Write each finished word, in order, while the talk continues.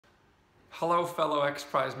Hello fellow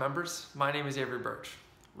XPRIZE members, my name is Avery Birch.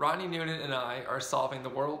 Rodney Noonan and I are solving the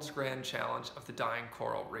world's grand challenge of the dying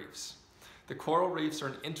coral reefs. The coral reefs are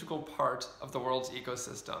an integral part of the world's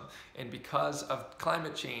ecosystem, and because of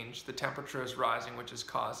climate change, the temperature is rising, which is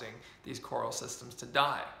causing these coral systems to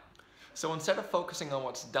die. So instead of focusing on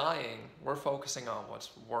what's dying, we're focusing on what's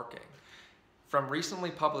working. From recently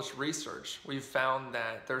published research, we've found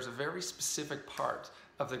that there's a very specific part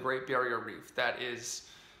of the Great Barrier Reef that is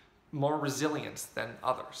more resilient than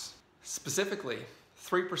others. Specifically,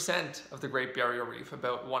 3% of the Great Barrier Reef,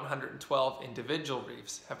 about 112 individual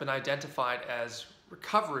reefs, have been identified as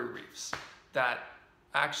recovery reefs that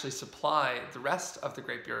actually supply the rest of the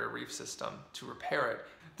Great Barrier Reef system to repair it.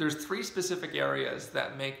 There's three specific areas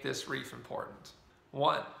that make this reef important.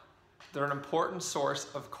 One, they're an important source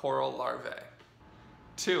of coral larvae.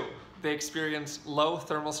 Two, they experience low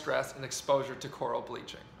thermal stress and exposure to coral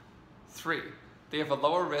bleaching. Three, they have a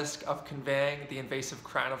lower risk of conveying the invasive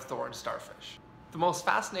crown of thorns starfish. The most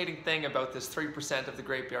fascinating thing about this 3% of the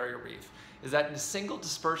Great Barrier Reef is that in a single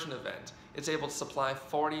dispersion event, it's able to supply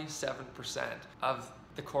 47% of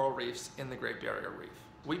the coral reefs in the Great Barrier Reef.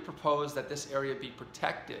 We propose that this area be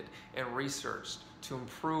protected and researched to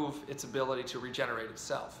improve its ability to regenerate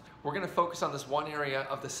itself. We're going to focus on this one area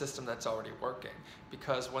of the system that's already working,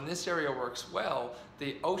 because when this area works well,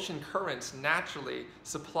 the ocean currents naturally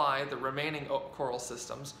supply the remaining coral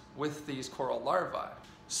systems with these coral larvae.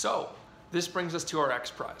 So this brings us to our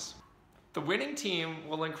XPRIZE. The winning team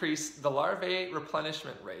will increase the larvae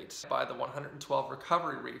replenishment rate by the 112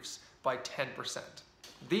 recovery reefs by 10%.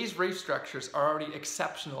 These reef structures are already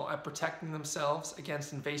exceptional at protecting themselves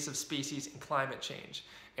against invasive species and climate change.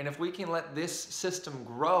 And if we can let this system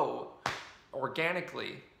grow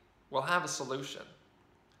organically, we'll have a solution.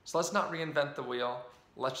 So let's not reinvent the wheel.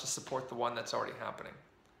 Let's just support the one that's already happening.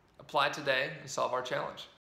 Apply today and solve our challenge.